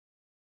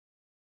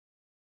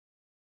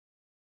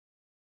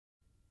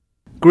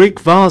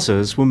Greek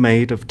vases were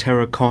made of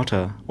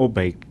terracotta or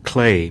baked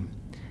clay.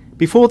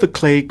 Before the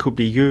clay could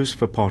be used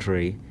for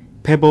pottery,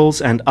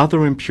 pebbles and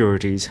other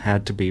impurities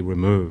had to be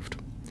removed.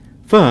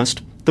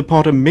 First, the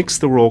potter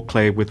mixed the raw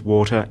clay with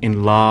water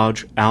in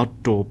large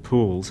outdoor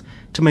pools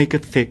to make a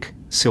thick,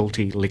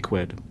 silty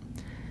liquid.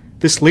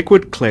 This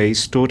liquid clay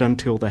stood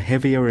until the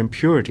heavier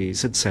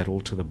impurities had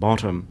settled to the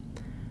bottom.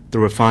 The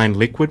refined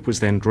liquid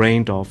was then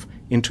drained off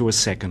into a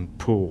second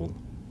pool.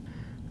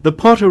 The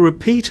potter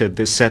repeated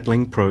this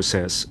settling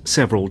process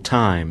several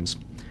times.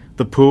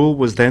 The pool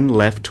was then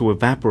left to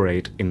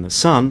evaporate in the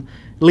sun,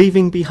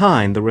 leaving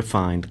behind the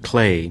refined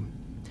clay.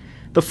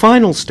 The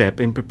final step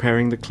in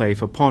preparing the clay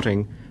for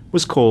potting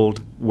was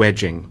called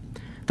wedging.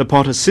 The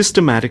potter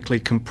systematically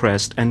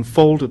compressed and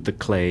folded the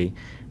clay,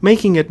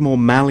 making it more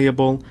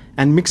malleable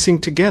and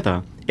mixing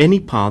together any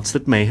parts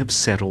that may have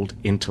settled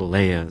into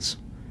layers.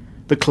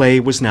 The clay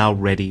was now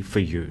ready for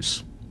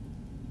use.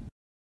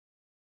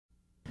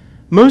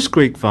 Most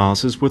Greek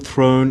vases were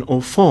thrown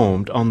or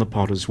formed on the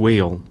potter's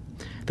wheel.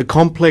 The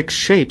complex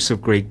shapes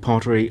of Greek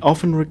pottery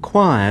often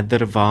required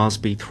that a vase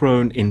be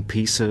thrown in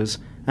pieces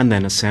and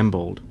then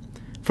assembled.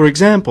 For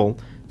example,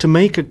 to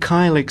make a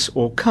kylix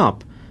or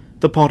cup,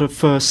 the potter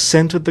first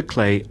centered the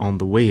clay on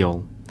the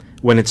wheel.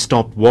 When it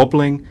stopped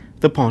wobbling,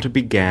 the potter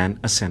began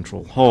a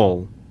central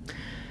hole.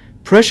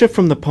 Pressure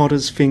from the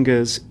potter's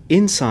fingers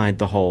inside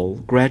the hole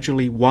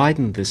gradually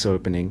widened this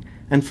opening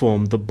and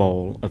formed the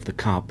bowl of the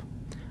cup.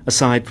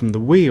 Aside from the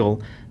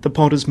wheel, the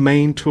potter's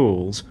main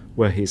tools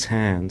were his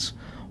hands,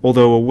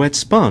 although a wet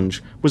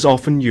sponge was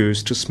often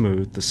used to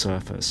smooth the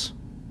surface.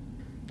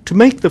 To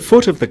make the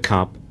foot of the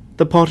cup,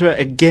 the potter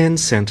again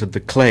centered the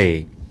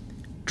clay,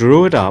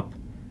 drew it up,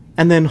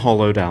 and then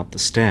hollowed out the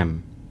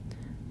stem.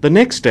 The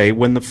next day,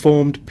 when the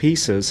formed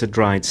pieces had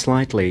dried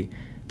slightly,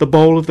 the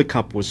bowl of the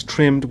cup was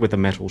trimmed with a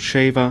metal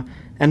shaver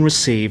and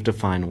received a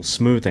final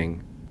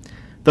smoothing.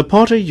 The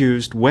potter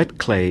used wet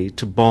clay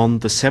to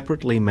bond the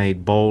separately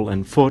made bowl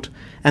and foot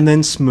and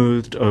then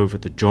smoothed over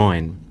the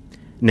join.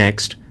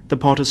 Next, the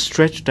potter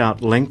stretched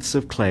out lengths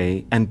of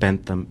clay and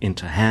bent them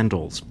into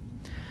handles.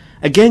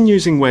 Again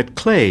using wet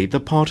clay, the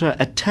potter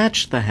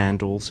attached the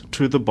handles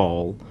to the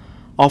bowl,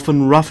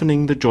 often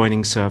roughening the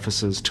joining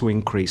surfaces to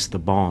increase the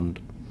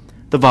bond.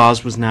 The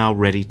vase was now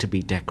ready to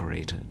be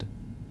decorated.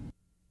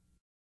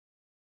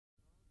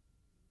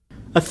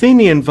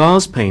 Athenian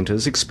vase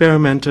painters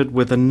experimented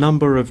with a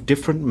number of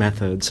different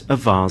methods of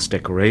vase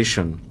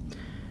decoration.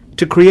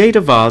 To create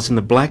a vase in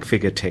the black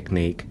figure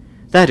technique,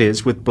 that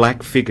is, with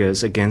black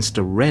figures against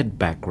a red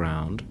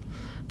background,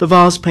 the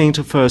vase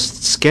painter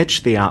first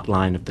sketched the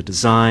outline of the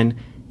design,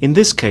 in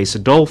this case a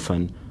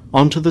dolphin,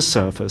 onto the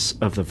surface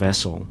of the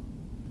vessel.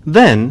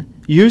 Then,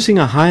 using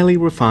a highly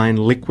refined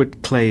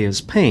liquid clay as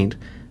paint,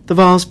 the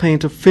vase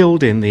painter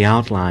filled in the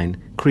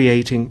outline,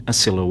 creating a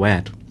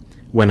silhouette.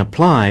 When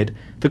applied,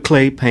 the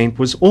clay paint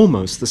was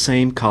almost the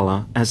same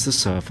color as the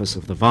surface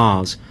of the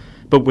vase,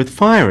 but with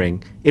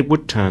firing it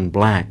would turn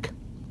black.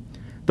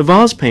 The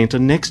vase painter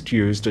next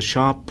used a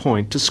sharp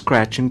point to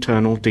scratch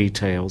internal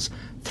details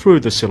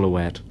through the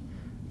silhouette.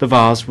 The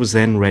vase was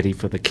then ready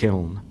for the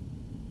kiln.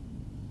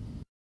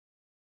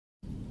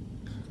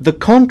 The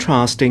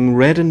contrasting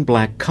red and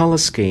black color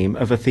scheme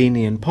of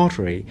Athenian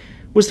pottery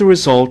was the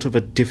result of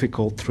a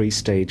difficult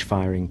three-stage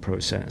firing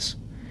process.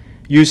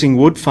 Using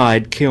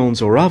wood-fired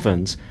kilns or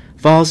ovens,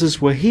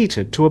 vases were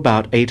heated to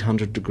about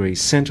 800 degrees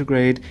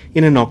centigrade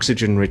in an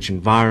oxygen-rich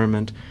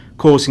environment,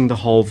 causing the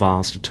whole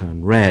vase to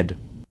turn red.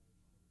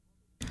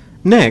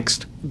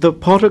 Next, the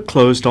potter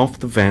closed off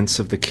the vents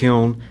of the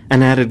kiln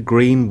and added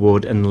green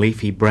wood and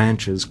leafy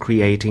branches,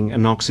 creating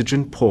an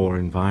oxygen-poor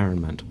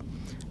environment.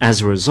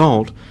 As a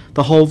result,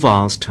 the whole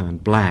vase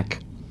turned black.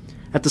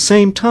 At the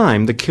same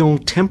time, the kiln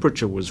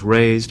temperature was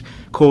raised,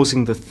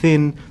 causing the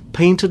thin,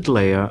 painted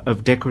layer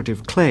of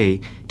decorative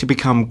clay to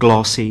become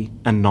glossy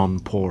and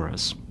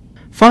non-porous.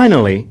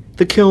 Finally,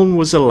 the kiln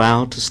was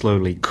allowed to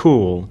slowly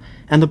cool,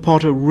 and the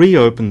potter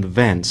reopened the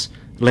vents,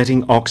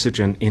 letting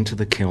oxygen into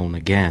the kiln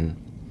again.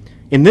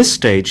 In this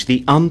stage,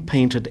 the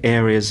unpainted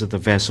areas of the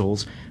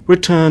vessels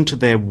returned to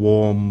their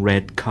warm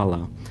red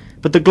color,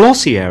 but the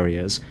glossy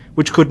areas,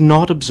 which could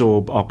not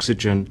absorb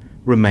oxygen,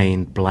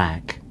 remained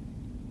black.